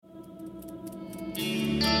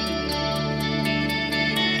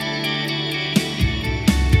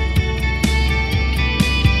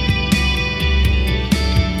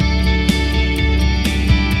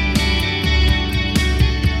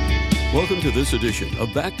to this edition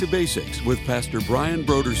of Back to Basics with Pastor Brian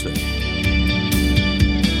Brodersen.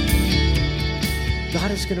 God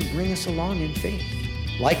is going to bring us along in faith,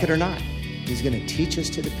 like it or not. He's going to teach us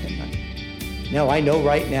to depend on Him. Now, I know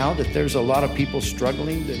right now that there's a lot of people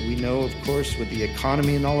struggling, that we know, of course, with the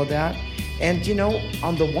economy and all of that. And,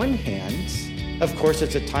 on the one hand, of course,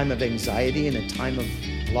 it's a time of anxiety and a time of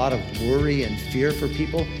a lot of worry and fear for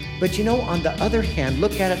people. But, on the other hand,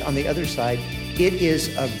 look at it on the other side. It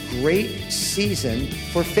is a great season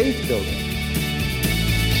for faith building.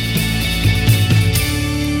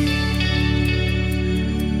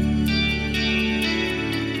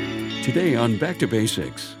 Today on Back to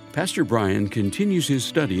Basics, Pastor Brian continues his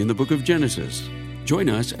study in the book of Genesis. Join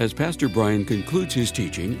us as Pastor Brian concludes his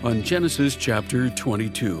teaching on Genesis chapter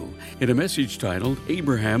 22 in a message titled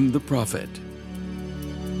Abraham the Prophet.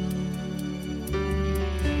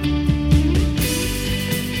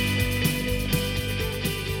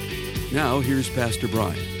 Now, here's Pastor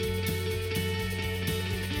Brian.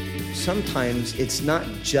 Sometimes it's not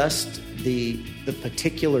just the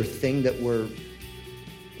particular thing that we're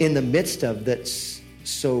in the midst of that's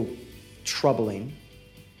so troubling.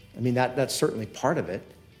 I mean, that's certainly part of it.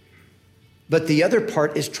 But the other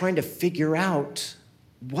part is trying to figure out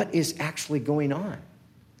what is actually going on.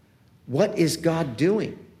 What is God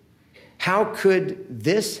doing? How could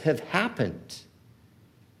this have happened?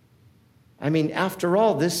 I mean, after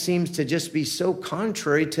all, this seems to just be so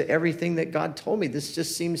contrary to everything that God told me. This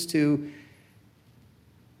just seems to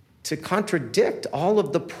contradict all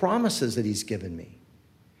of the promises that He's given me.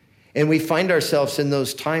 And we find ourselves in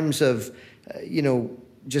those times of,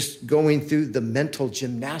 just going through the mental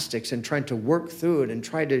gymnastics and trying to work through it and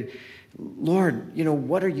try to, Lord,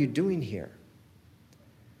 what are you doing here?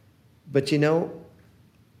 But,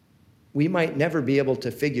 we might never be able to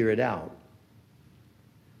figure it out.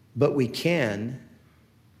 But we can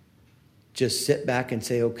just sit back and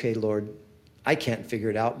say, okay, Lord, I can't figure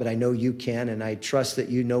it out, but I know you can, and I trust that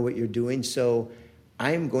you know what you're doing, so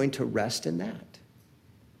I am going to rest in that.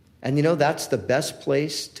 And that's the best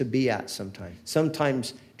place to be at sometimes.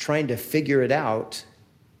 Sometimes trying to figure it out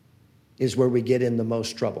is where we get in the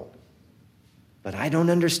most trouble. But I don't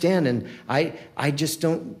understand, and I just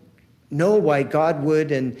don't know why God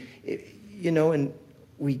would, and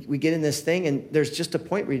we get in this thing, and there's just a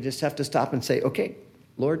point where you just have to stop and say, okay,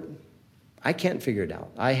 Lord, I can't figure it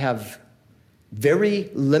out. I have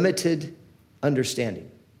very limited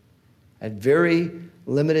understanding. I have very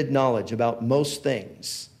limited knowledge about most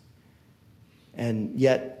things. And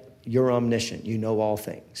yet, you're omniscient. You know all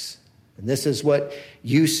things. And this is what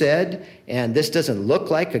you said, and this doesn't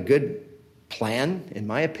look like a good plan, in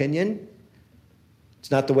my opinion. It's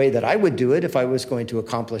not the way that I would do it if I was going to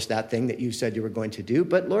accomplish that thing that you said you were going to do.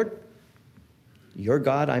 But Lord, you're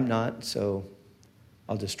God, I'm not, so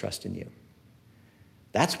I'll just trust in you.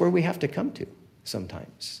 That's where we have to come to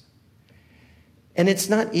sometimes. And it's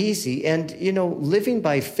not easy. And, living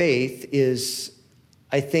by faith is,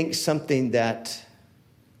 I think, something that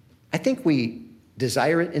I think we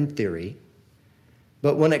desire it in theory,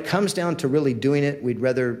 but when it comes down to really doing it, we'd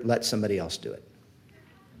rather let somebody else do it.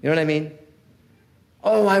 You know what I mean?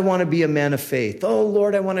 Oh, I want to be a man of faith. Oh,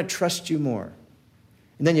 Lord, I want to trust you more.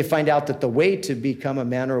 And then you find out that the way to become a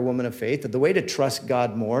man or a woman of faith, that the way to trust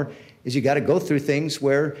God more, is you got to go through things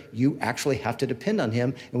where you actually have to depend on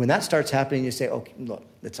Him. And when that starts happening, you say, okay, look,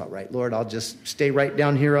 that's all right. Lord, I'll just stay right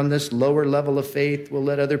down here on this lower level of faith. We'll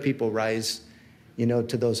let other people rise,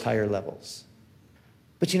 to those higher levels.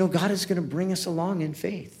 But, God is going to bring us along in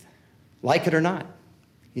faith. Like it or not,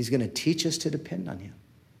 He's going to teach us to depend on Him.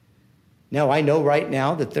 Now, I know right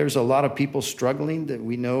now that there's a lot of people struggling, that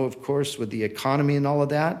we know, of course, with the economy and all of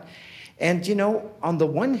that. And, on the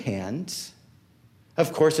one hand,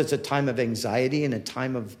 of course, it's a time of anxiety and a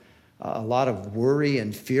time of a lot of worry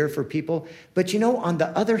and fear for people. But, on the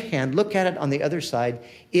other hand, look at it on the other side.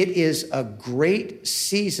 It is a great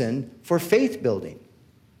season for faith building.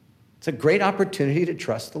 It's a great opportunity to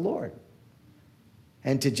trust the Lord.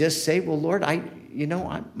 And to just say, well, Lord,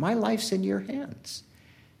 my life's in your hands.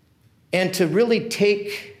 And to really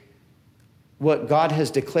take what God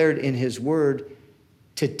has declared in His Word,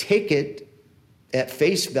 to take it at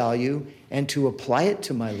face value and to apply it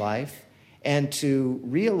to my life, and to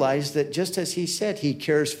realize that just as He said, He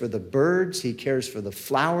cares for the birds, He cares for the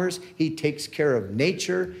flowers, He takes care of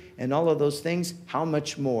nature and all of those things, how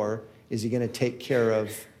much more is He going to take care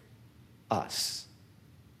of us?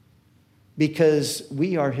 Because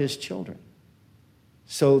we are His children.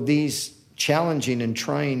 So these challenging and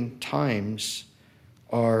trying times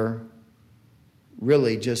are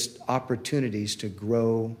really just opportunities to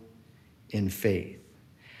grow in faith.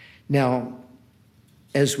 Now,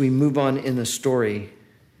 as we move on in the story,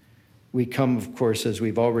 we come, of course, as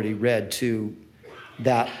we've already read, to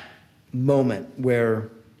that moment where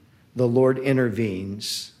the Lord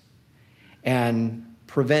intervenes and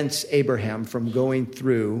prevents Abraham from going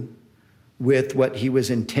through with what he was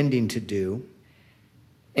intending to do.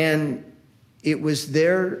 And it was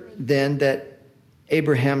there then that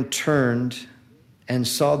Abraham turned and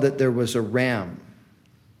saw that there was a ram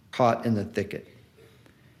caught in the thicket.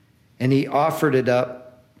 And he offered it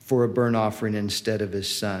up for a burnt offering instead of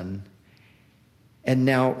his son. And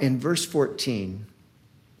now in verse 14,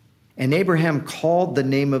 and Abraham called the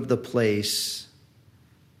name of the place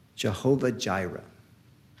Jehovah Jireh,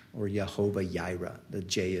 or Jehovah Yireh. The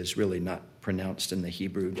J is really not pronounced in the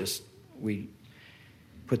Hebrew, just we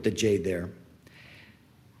put the J there.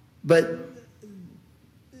 But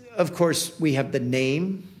of course, we have the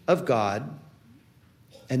name of God,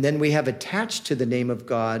 and then we have attached to the name of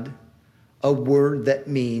God a word that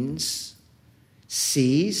means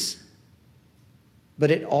sees, but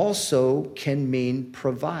it also can mean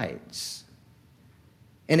provides.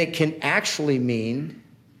 And it can actually mean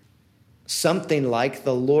something like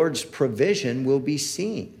the Lord's provision will be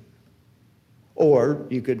seen. Or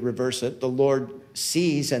you could reverse it, the Lord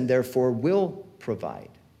sees and therefore will provide.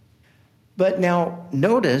 But now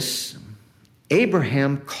notice,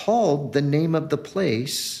 Abraham called the name of the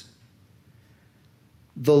place,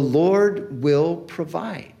 the Lord will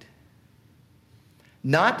provide.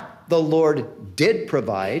 Not the Lord did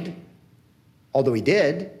provide, although he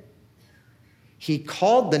did. He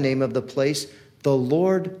called the name of the place, the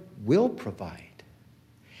Lord will provide.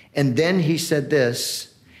 And then he said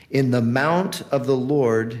this, in the mount of the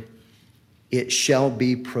Lord it shall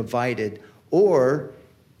be provided. Or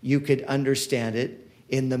you could understand it,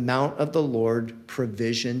 in the mount of the Lord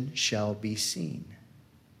provision shall be seen.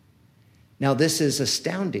 Now this is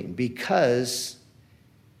astounding because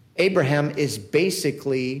Abraham is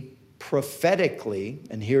basically prophetically,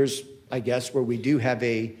 and here's, I guess, where we do have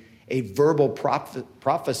a verbal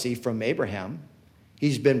prophecy from Abraham.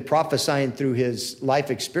 He's been prophesying through his life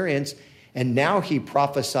experience, and now he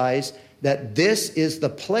prophesies that this is the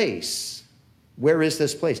place. Where is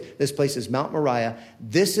this place? This place is Mount Moriah.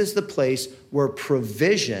 This is the place where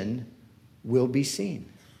provision will be seen.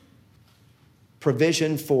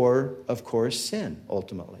 Provision for, of course, sin,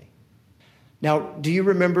 ultimately. Now, do you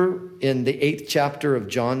remember in the 8th chapter of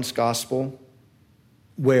John's Gospel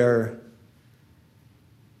where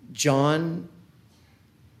John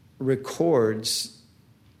records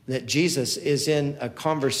that Jesus is in a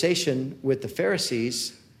conversation with the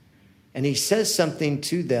Pharisees, and he says something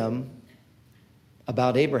to them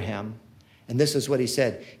about Abraham, and this is what he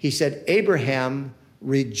said. He said, Abraham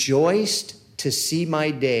rejoiced to see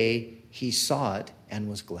my day. He saw it and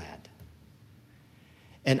was glad.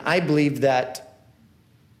 And I believe that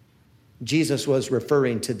Jesus was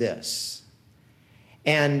referring to this.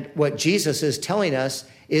 And what Jesus is telling us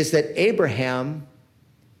is that Abraham,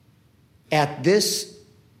 at this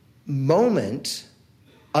moment,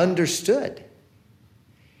 understood.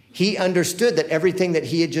 He understood that everything that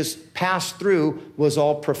he had just passed through was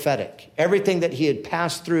all prophetic. Everything that he had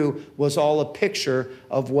passed through was all a picture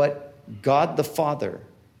of what God the Father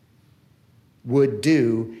would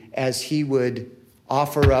do as he would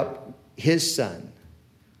offer up his son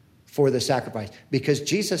for the sacrifice. Because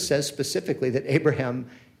Jesus says specifically that Abraham,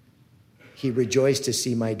 he rejoiced to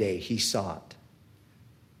see my day. He saw it.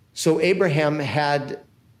 So Abraham had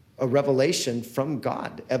a revelation from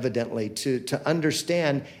God, evidently, to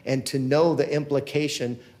understand and to know the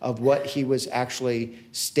implication of what he was actually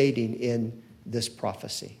stating in this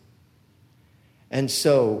prophecy. And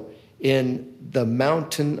so, in the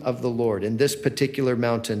mountain of the Lord, in this particular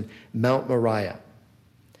mountain, Mount Moriah.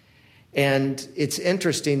 And it's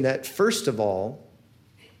interesting that, first of all,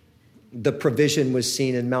 the provision was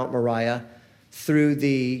seen in Mount Moriah through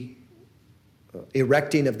the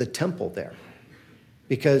erecting of the temple there.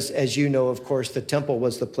 Because, as you know, of course, the temple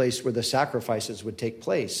was the place where the sacrifices would take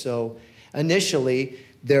place. So initially,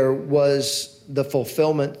 there was the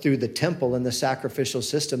fulfillment through the temple and the sacrificial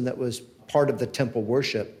system that was part of the temple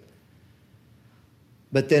worship.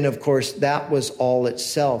 But then, of course, that was all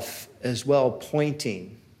itself as well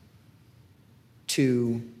pointing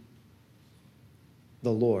to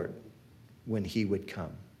the Lord when he would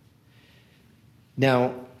come.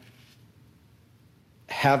 Now,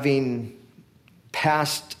 having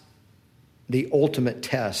passed the ultimate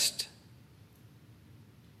test,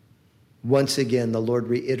 once again, the Lord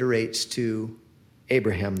reiterates to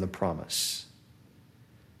Abraham the promise.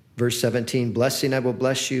 Verse 17, blessing I will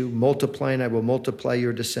bless you, multiplying I will multiply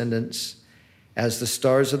your descendants as the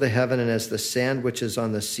stars of the heaven and as the sand which is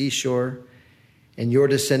on the seashore. and your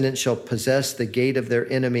descendants shall possess the gate of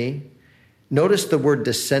their enemy. Notice the word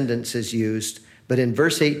descendants is used, but in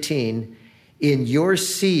verse 18, in your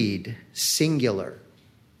seed, singular,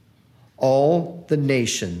 all the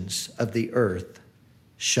nations of the earth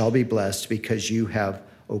shall be blessed because you have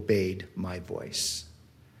obeyed my voice.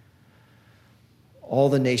 All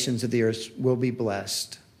the nations of the earth will be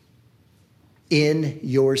blessed in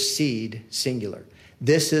your seed, singular.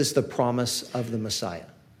 This is the promise of the Messiah.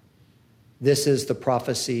 This is the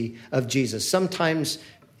prophecy of Jesus. Sometimes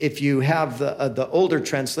if you have the older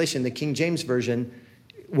translation, the King James Version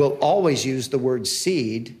will always use the word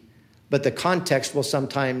seed, but the context will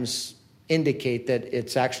sometimes indicate that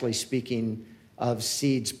it's actually speaking of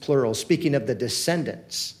seeds, plural, speaking of the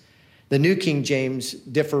descendants. The New King James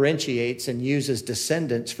differentiates and uses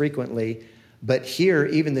descendants frequently, but here,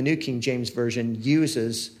 even the New King James Version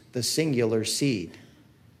uses the singular seed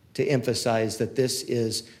to emphasize that this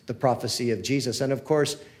is the prophecy of Jesus. And of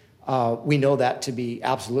course, we know that to be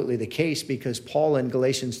absolutely the case because Paul in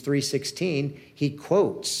Galatians 3:16, he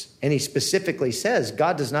quotes and he specifically says,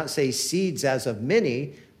 God does not say seeds as of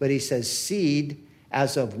many, but he says seed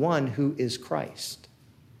as of one who is Christ.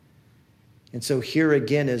 And so here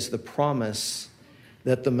again is the promise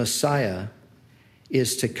that the Messiah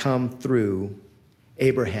is to come through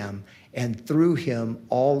Abraham, and through him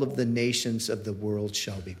all of the nations of the world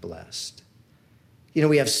shall be blessed. You know,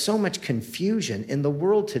 we have so much confusion in the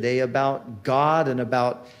world today about God and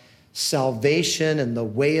about salvation and the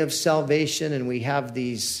way of salvation, and we have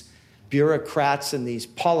these bureaucrats and these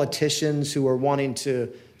politicians who are wanting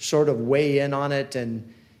to sort of weigh in on it,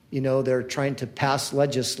 and you know, they're trying to pass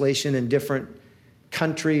legislation in different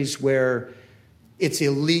countries where it's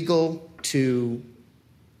illegal to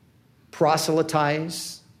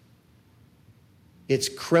proselytize. It's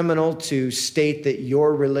criminal to state that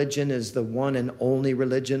your religion is the one and only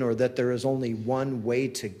religion, or that there is only one way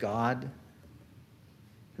to God.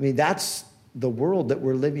 I mean, that's the world that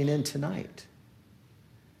we're living in tonight.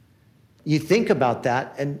 You think about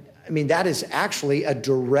that, and I mean, that is actually a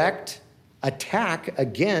direct attack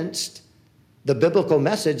against the biblical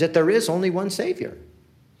message that there is only one Savior.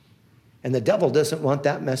 And the devil doesn't want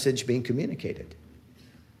that message being communicated.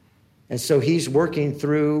 And so he's working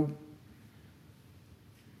through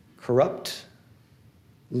corrupt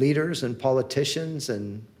leaders and politicians,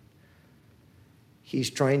 and he's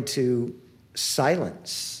trying to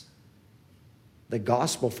silence the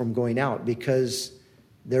gospel from going out because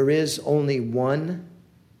there is only one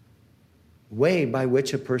way by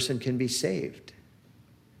which a person can be saved.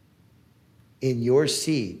 In your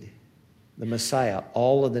seed, the Messiah,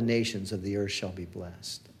 all of the nations of the earth shall be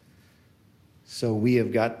blessed. So we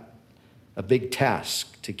have got a big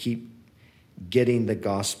task to keep getting the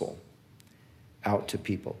gospel out to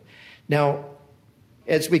people. Now,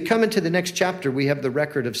 as we come into the next chapter, we have the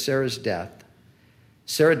record of Sarah's death.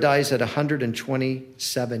 Sarah dies at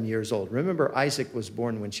 127 years old. Remember, Isaac was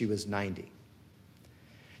born when she was 90.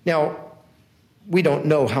 Now, we don't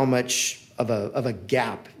know how much of a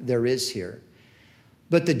gap there is here,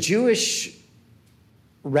 but the Jewish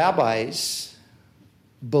rabbis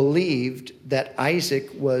believed that Isaac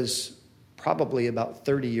was probably about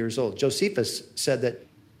 30 years old. Josephus said that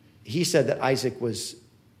Isaac was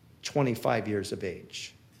 25 years of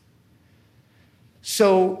age.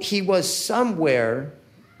 So he was somewhere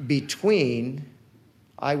between,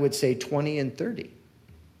 I would say, 20 and 30.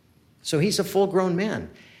 So he's a full-grown man.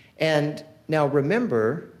 And now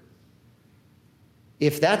remember,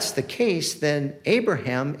 if that's the case, then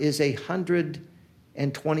Abraham is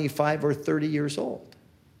 125 or 30 years old.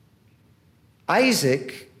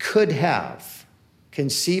 Isaac could have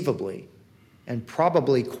conceivably and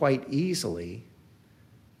probably quite easily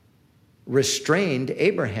restrained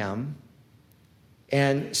Abraham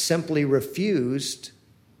and simply refused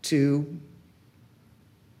to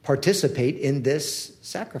participate in this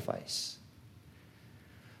sacrifice.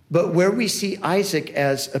 But where we see Isaac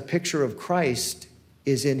as a picture of Christ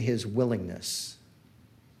is in his willingness,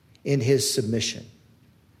 in his submission.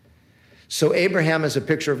 So Abraham is a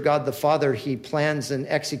picture of God the Father. He plans and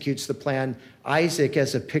executes the plan. Isaac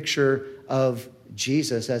as a picture of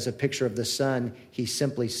Jesus, as a picture of the Son, he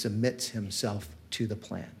simply submits himself to the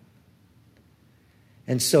plan.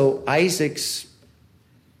 And so Isaac's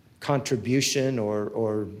contribution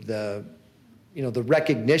or the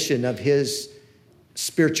recognition of his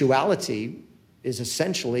spirituality is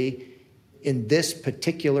essentially in this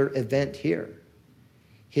particular event here.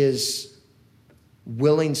 His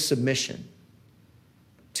willing submission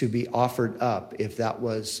to be offered up if that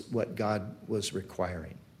was what God was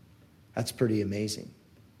requiring. That's pretty amazing.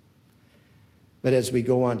 But as we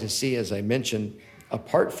go on to see, as I mentioned,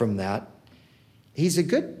 apart from that, he's a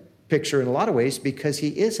good picture in a lot of ways because he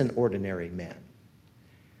is an ordinary man.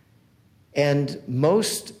 And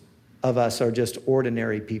most of us are just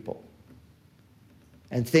ordinary people.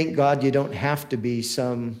 And thank God you don't have to be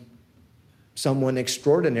someone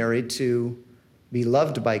extraordinary to be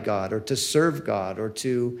loved by God or to serve God or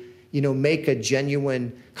to, make a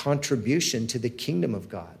genuine contribution to the kingdom of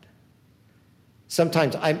God.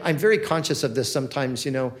 Sometimes, I'm very conscious of this sometimes,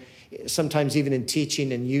 sometimes even in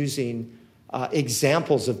teaching and using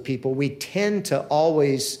examples of people, we tend to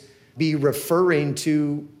always be referring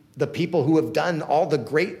to the people who have done all the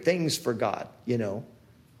great things for God,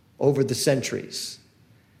 over the centuries.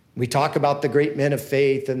 We talk about the great men of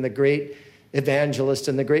faith and the great evangelists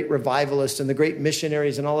and the great revivalists and the great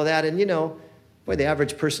missionaries and all of that. And, the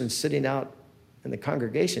average person sitting out in the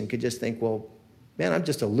congregation could just think, well, man, I'm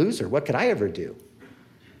just a loser. What could I ever do?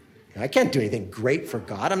 I can't do anything great for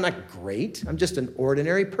God. I'm not great. I'm just an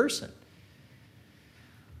ordinary person.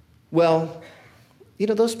 Well,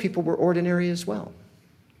 those people were ordinary as well.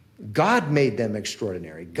 God made them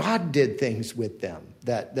extraordinary. God did things with them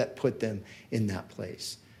that put them in that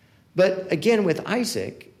place. But again, with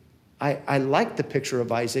Isaac, I like the picture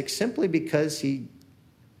of Isaac simply because he's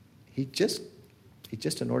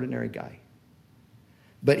just an ordinary guy.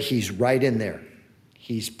 But he's right in there.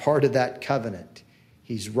 He's part of that covenant.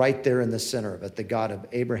 He's right there in the center of it, the God of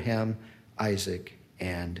Abraham, Isaac,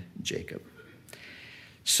 and Jacob.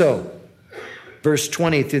 So, verse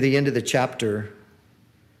 20 through the end of the chapter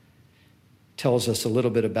tells us a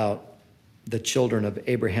little bit about the children of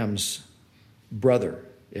Abraham's brother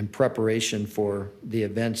in preparation for the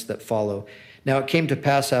events that follow. Now it came to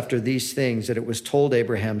pass after these things that it was told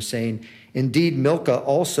Abraham, saying, indeed, Milcah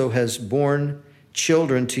also has borne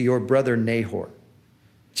children to your brother Nahor.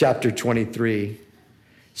 Chapter 23.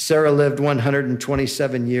 Sarah lived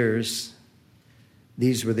 127 years.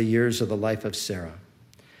 These were the years of the life of Sarah.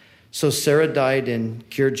 So Sarah died in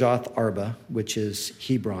Kirjath Arba, which is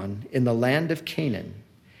Hebron, in the land of Canaan.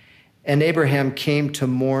 And Abraham came to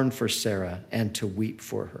mourn for Sarah and to weep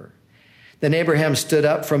for her. Then Abraham stood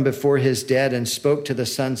up from before his dead and spoke to the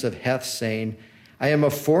sons of Heth, saying, I am a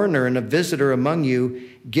foreigner and a visitor among you.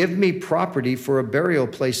 Give me property for a burial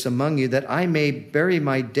place among you, that I may bury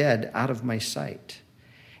my dead out of my sight.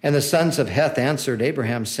 And the sons of Heth answered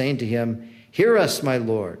Abraham, saying to him, hear us, my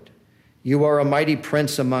lord. You are a mighty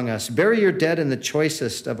prince among us. Bury your dead in the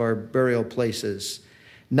choicest of our burial places.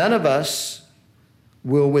 None of us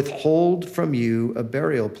will withhold from you a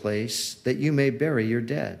burial place, that you may bury your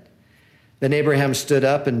dead. Then Abraham stood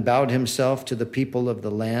up and bowed himself to the people of the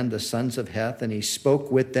land, the sons of Heth, and he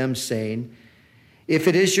spoke with them, saying, if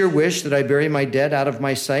it is your wish that I bury my dead out of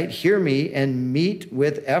my sight, hear me and meet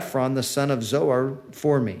with Ephron, the son of Zohar,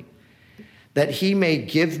 for me, that he may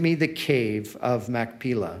give me the cave of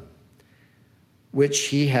Machpelah,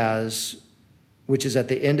 which is at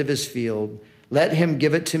the end of his field. Let him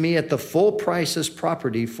give it to me at the full price as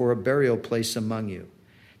property for a burial place among you.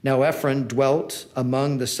 Now Ephron dwelt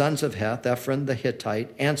among the sons of Heth. Ephron the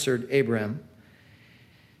Hittite answered Abraham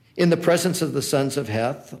in the presence of the sons of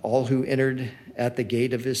Heth, all who entered at the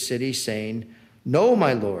gate of his city, saying, no,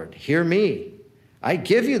 my lord, hear me. I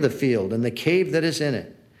give you the field and the cave that is in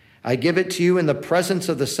it. I give it to you in the presence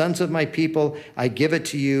of the sons of my people. I give it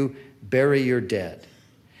to you. Bury your dead.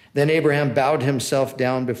 Then Abraham bowed himself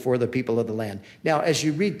down before the people of the land. Now, as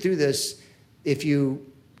you read through this, if you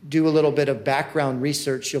do a little bit of background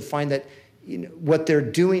research, you'll find that what they're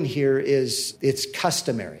doing here is it's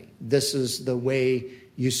customary. This is the way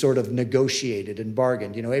you sort of negotiated and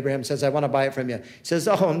bargained. Abraham says, I want to buy it from you. He says,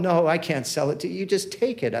 oh, no, I can't sell it to you. You just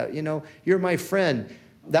take it. You're my friend.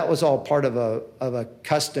 That was all part of a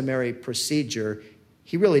customary procedure.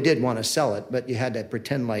 He really did want to sell it, but you had to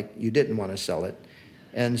pretend like you didn't want to sell it.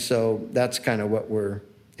 And so that's kind of what we're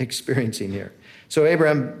experiencing here. So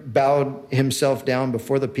Abraham bowed himself down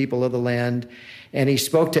before the people of the land, and he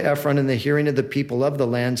spoke to Ephron in the hearing of the people of the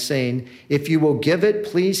land, saying, if you will give it,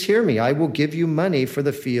 please hear me. I will give you money for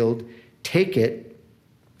the field. Take it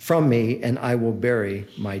from me, and I will bury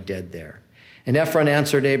my dead there. And Ephron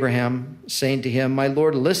answered Abraham, saying to him, my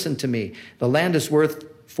lord, listen to me. The land is worth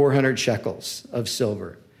 400 shekels of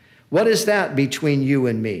silver. What is that between you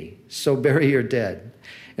and me? So bury your dead.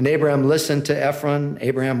 And Abraham listened to Ephron.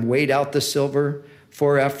 Abraham weighed out the silver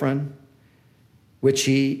for Ephron, which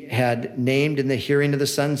he had named in the hearing of the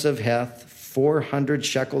sons of Heth, 400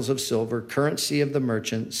 shekels of silver, currency of the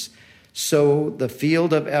merchants. So the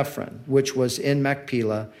field of Ephron, which was in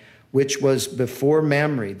Machpelah, which was before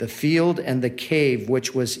Mamre, the field and the cave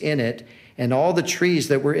which was in it, and all the trees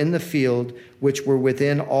that were in the field, which were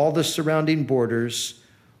within all the surrounding borders,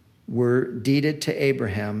 were deeded to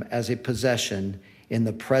Abraham as a possession in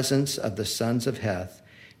the presence of the sons of Heth,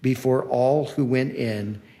 before all who went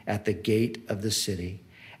in at the gate of the city.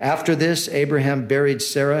 After this, Abraham buried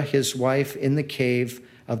Sarah, his wife, in the cave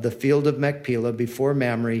of the field of Machpelah before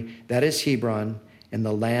Mamre, that is Hebron, in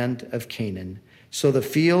the land of Canaan. So the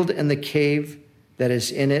field and the cave that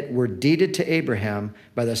is in it were deeded to Abraham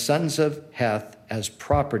by the sons of Heth as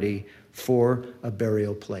property for a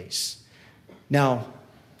burial place. Now,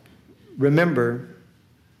 remember,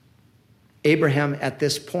 Abraham at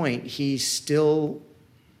this point, he's still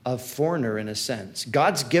a foreigner in a sense.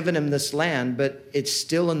 God's given him this land, but it's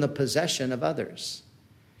still in the possession of others.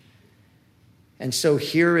 And so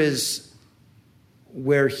here is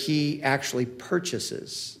where he actually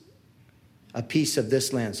purchases a piece of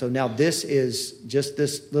this land. So now this is just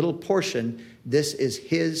this little portion. This is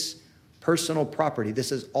his personal property.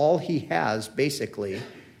 This is all he has, basically,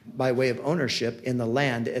 by way of ownership in the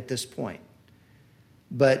land at this point.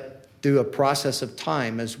 But through a process of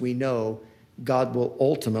time, as we know, God will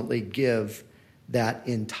ultimately give that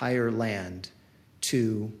entire land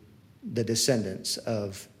to the descendants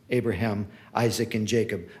of Abraham, Isaac, and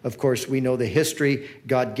Jacob. Of course, we know the history.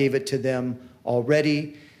 God gave it to them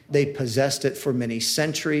already. They possessed it for many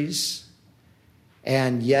centuries.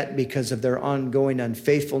 And yet, because of their ongoing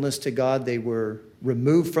unfaithfulness to God, they were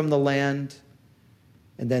removed from the land.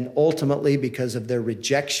 And then ultimately, because of their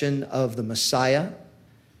rejection of the Messiah,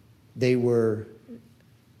 they were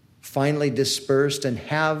finally dispersed and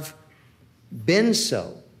have been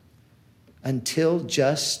so until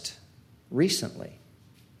just recently,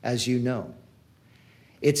 as you know.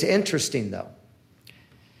 It's interesting, though,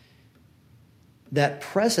 that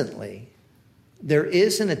presently there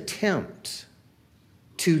is an attempt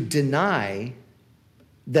to deny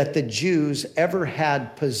that the Jews ever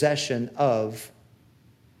had possession of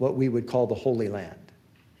what we would call the Holy Land.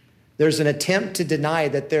 There's an attempt to deny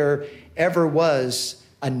that there ever was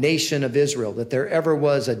a nation of Israel, that there ever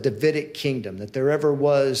was a Davidic kingdom, that there ever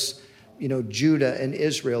was, Judah and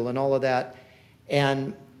Israel and all of that.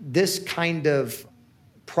 And this kind of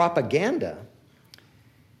propaganda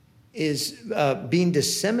is being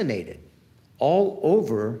disseminated all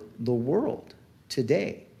over the world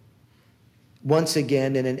today. Once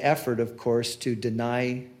again, in an effort, of course, to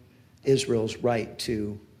deny Israel's right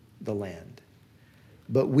to the land.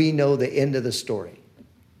 But we know the end of the story.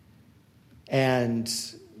 And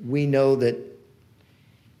we know that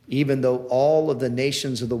even though all of the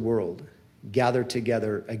nations of the world gather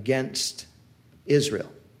together against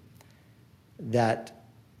Israel, that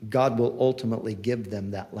God will ultimately give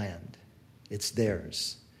them that land. It's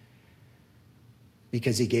theirs.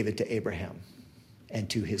 Because he gave it to Abraham and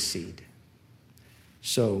to his seed.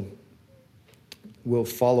 So we'll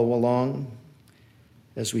follow along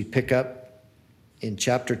as we pick up in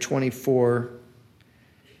chapter 24,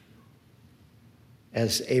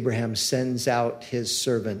 as Abraham sends out his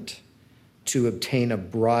servant to obtain a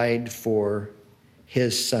bride for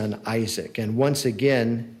his son Isaac. And once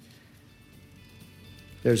again,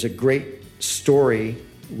 there's a great story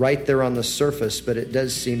right there on the surface, but it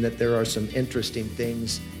does seem that there are some interesting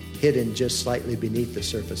things hidden just slightly beneath the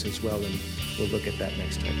surface as well, and we'll look at that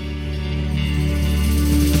next time.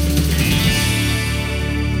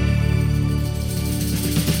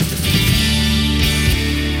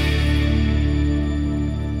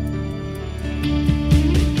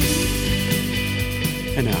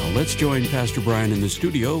 And now, let's join Pastor Brian in the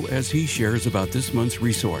studio as he shares about this month's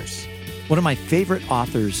resource. One of my favorite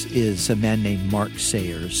authors is a man named Mark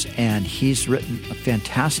Sayers, and he's written a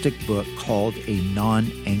fantastic book called A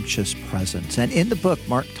Non-Anxious Presence. And in the book,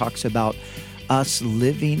 Mark talks about us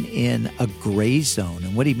living in a gray zone.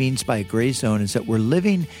 And what he means by a gray zone is that we're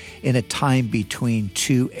living in a time between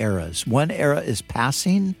two eras. One era is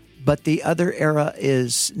passing, but the other era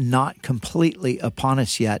is not completely upon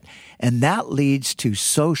us yet. And that leads to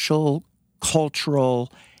social,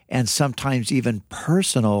 cultural, and sometimes even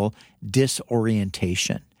personal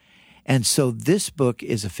disorientation. And so this book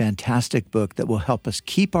is a fantastic book that will help us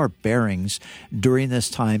keep our bearings during this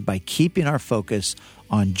time by keeping our focus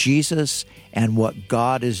on Jesus and what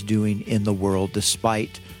God is doing in the world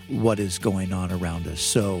despite what is going on around us.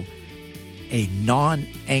 So A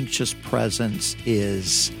Non-Anxious Presence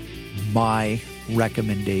is my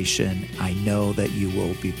recommendation. I know that you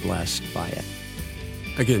will be blessed by it.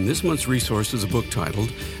 Again, this month's resource is a book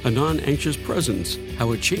titled A Non-Anxious Presence,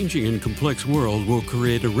 How a Changing and Complex World Will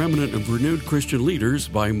Create a Remnant of Renewed Christian Leaders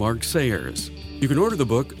by Mark Sayers. You can order the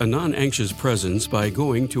book A Non-Anxious Presence by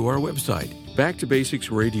going to our website,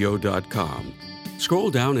 backtobasicsradio.com.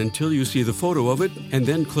 Scroll down until you see the photo of it and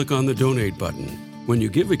then click on the donate button. When you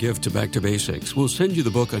give a gift to Back to Basics, we'll send you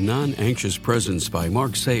the book A Non-Anxious Presence by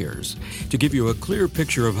Mark Sayers to give you a clear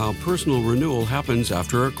picture of how personal renewal happens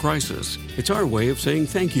after a crisis. It's our way of saying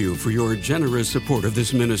thank you for your generous support of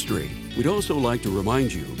this ministry. We'd also like to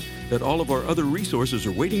remind you that all of our other resources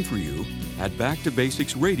are waiting for you at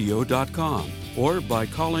backtobasicsradio.com or by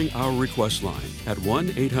calling our request line at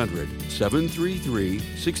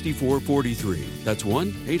 1-800-733-6443. That's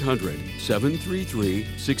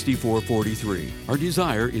 1-800-733-6443. Our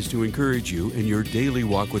desire is to encourage you in your daily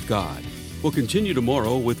walk with God. We'll continue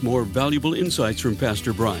tomorrow with more valuable insights from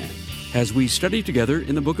Pastor Brian as we study together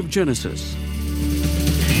in the book of Genesis.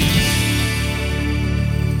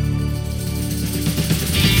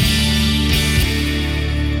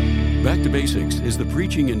 Back to Basics is the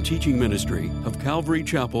preaching and teaching ministry of Calvary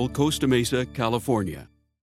Chapel, Costa Mesa, California.